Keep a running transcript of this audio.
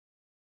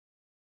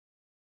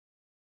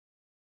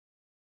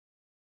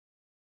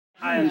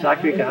Hi, I'm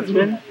Zachary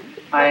Katzman.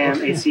 I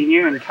am a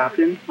senior and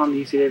captain on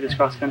the UC Davis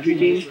cross country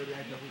team,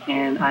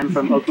 and I'm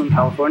from Oakland,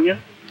 California.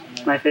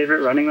 My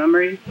favorite running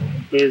memory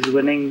is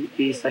winning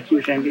the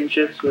section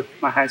championships with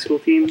my high school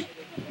team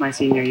my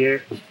senior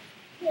year.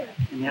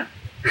 And yeah,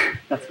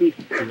 that's me.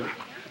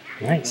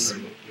 Nice.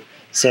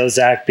 So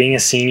Zach, being a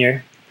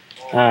senior,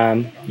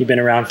 you've been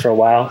around for a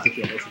while.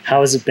 How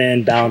has it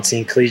been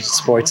balancing collegiate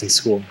sports and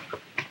school?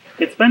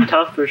 It's been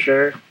tough for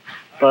sure,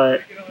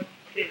 but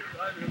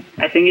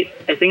I think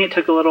it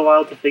took a little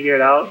while to figure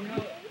it out.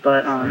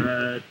 But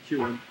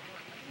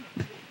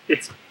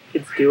it's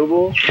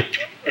doable.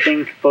 I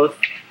think both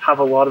have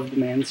a lot of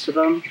demands to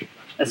them,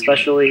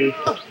 especially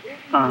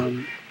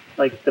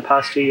like the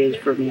past 2 years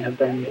for me have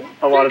been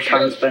a lot of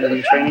time spent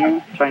in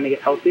training, trying to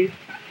get healthy,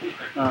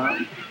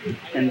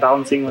 and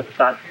balancing with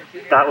that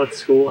with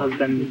school has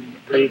been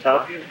pretty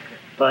tough.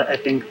 But I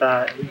think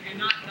that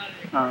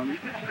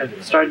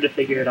I've started to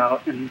figure it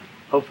out, and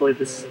hopefully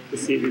this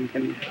season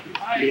can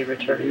be a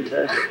return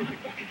to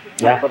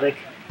athletic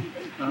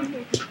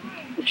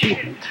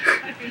achievement.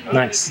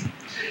 Nice.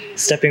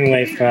 Stepping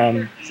away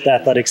from the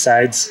athletic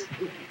sides,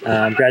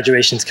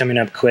 graduation's coming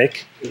up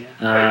quick.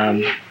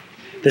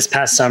 This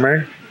past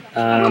summer,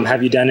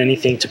 have you done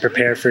anything to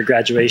prepare for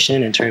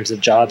graduation in terms of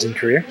jobs and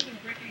career?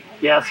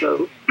 Yeah,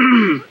 so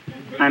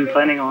I'm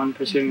planning on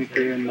pursuing a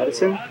career in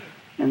medicine,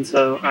 and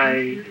so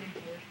I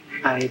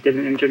did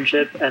an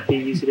internship at the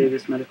UC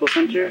Davis Medical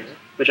Center,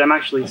 which I'm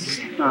actually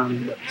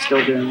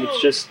still doing.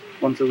 It's just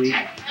once a week,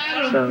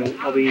 so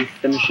I'll be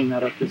finishing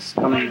that up this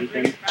coming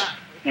weekend.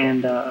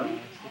 And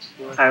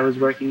I was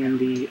working in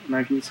the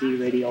emergency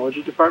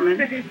radiology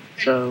department,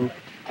 so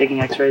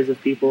taking x-rays of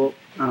people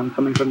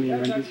coming from the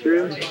emergency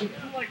room.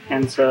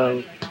 And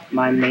so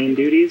my main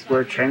duties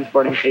were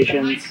transporting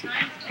patients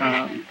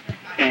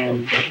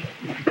and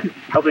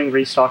helping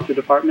restock the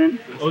department,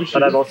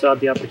 but I've also had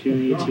the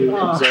opportunity to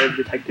observe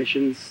the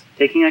technicians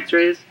taking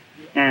x-rays,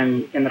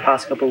 and in the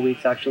past couple of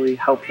weeks actually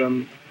help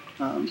them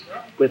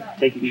with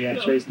taking the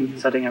x-rays and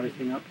setting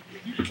everything up.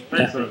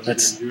 Yeah,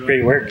 that's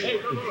great work.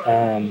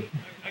 A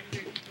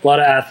lot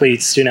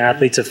of student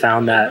athletes have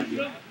found that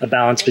a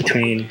balance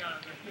between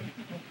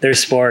their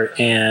sport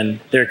and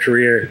their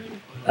career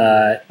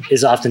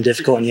is often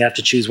difficult, and you have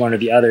to choose one or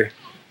the other.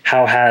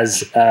 How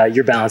has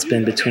your balance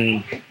been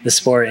between the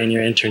sport and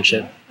your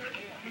internship?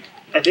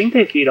 I think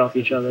they feed off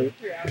each other.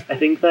 I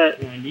think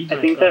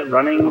that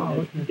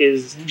running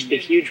is a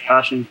huge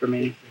passion for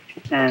me,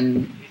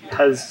 and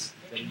has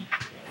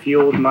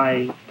fueled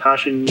my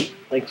passion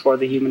for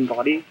the human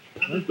body,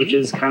 which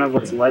is kind of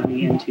what's led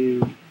me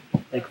into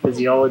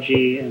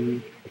physiology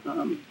and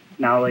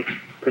now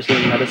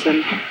pursuing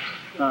medicine.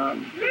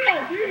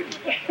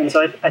 And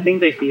so I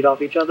think they feed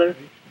off each other.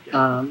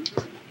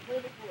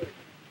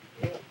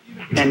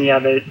 And yeah,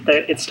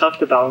 it's tough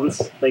to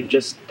balance,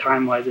 just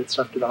time-wise, it's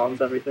tough to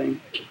balance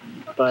everything.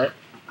 But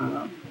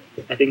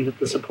I think that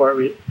the support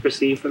we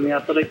receive from the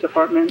athletic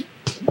department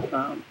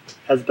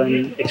has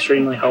been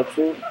extremely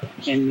helpful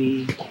in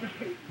me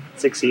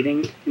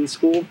succeeding in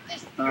school,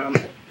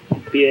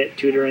 be it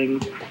tutoring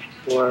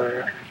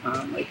or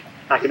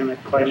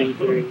academic planning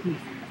through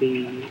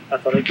the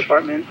athletic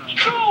department.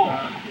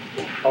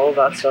 All of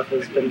that stuff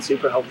has been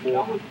super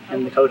helpful,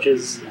 and the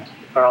coaches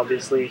are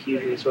obviously a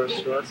huge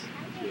resource to us.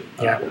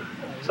 Yeah.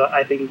 So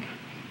I think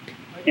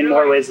in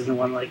more ways than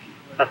one,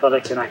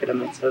 athletics and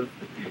academics have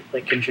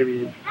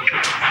contributed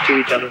to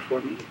each other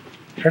for me.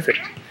 Perfect.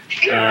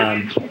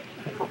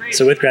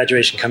 So with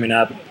graduation coming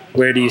up,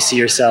 where do you see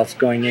yourself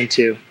going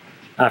into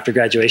after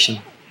graduation?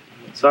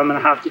 So I'm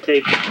going to have to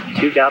take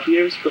 2 gap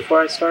years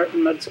before I start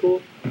in med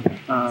school.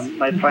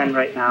 My plan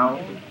right now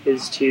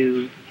is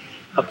to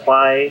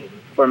apply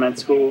for med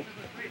school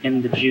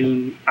in the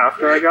June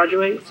after I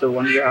graduate, so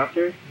 1 year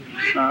after.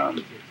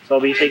 So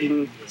I'll be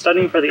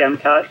studying for the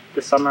MCAT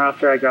the summer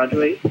after I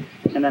graduate,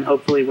 and then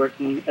hopefully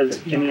working as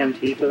an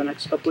EMT for the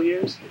next couple of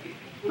years.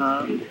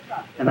 And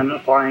then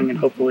applying and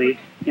hopefully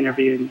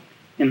interviewing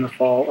in the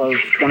fall of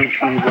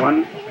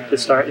 2021 to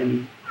start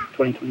in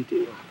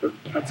 2022 for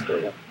med school.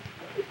 Yeah.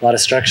 A lot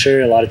of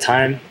structure, a lot of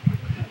time,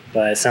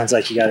 but it sounds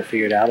like you got it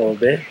figured out a little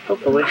bit.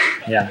 Hopefully.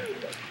 Yeah.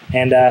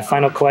 And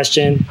final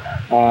question.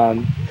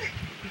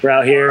 We're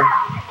out here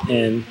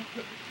in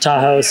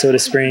Tahoe, Soda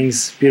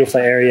Springs,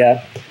 beautiful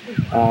area.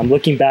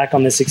 Looking back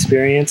on this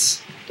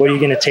experience, what are you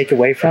going to take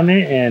away from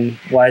it, and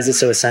why is it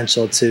so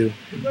essential to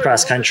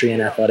cross country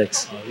and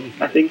athletics?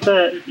 I think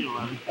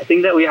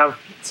that we have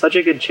such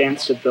a good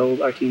chance to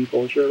build our team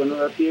culture when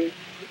we're up here.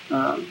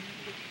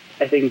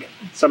 I think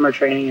summer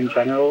training in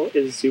general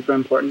is super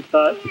important to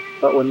that,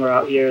 but when we're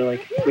out here,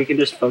 we can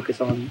just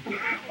focus on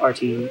our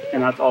team,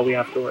 and that's all we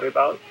have to worry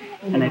about.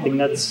 And I think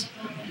that's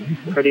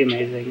pretty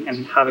amazing.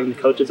 And having the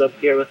coaches up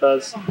here with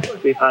us,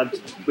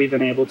 we've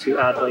been able to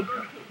add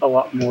a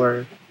lot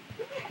more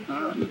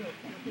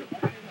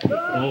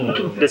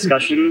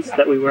discussions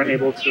that we weren't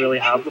able to really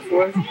have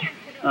before.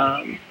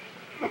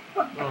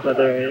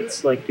 Whether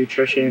it's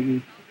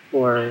nutrition,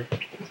 or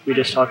we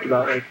just talked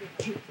about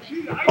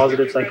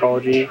positive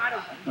psychology,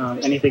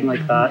 anything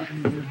like that.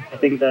 I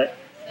think that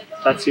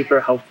that's super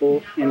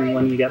helpful. And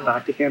when we get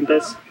back to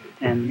campus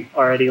and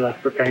already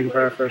like preparing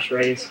for our first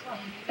race,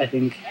 I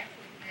think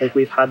like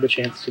we've had the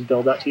chance to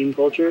build that team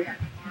culture.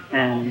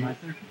 And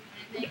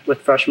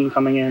with freshmen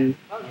coming in,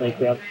 like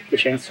we have the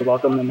chance to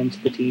welcome them into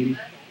the team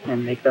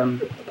and make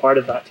them part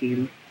of that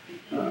team.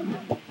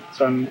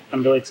 So I'm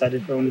really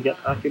excited for when we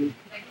get back and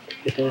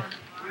get to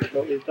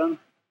what we've done.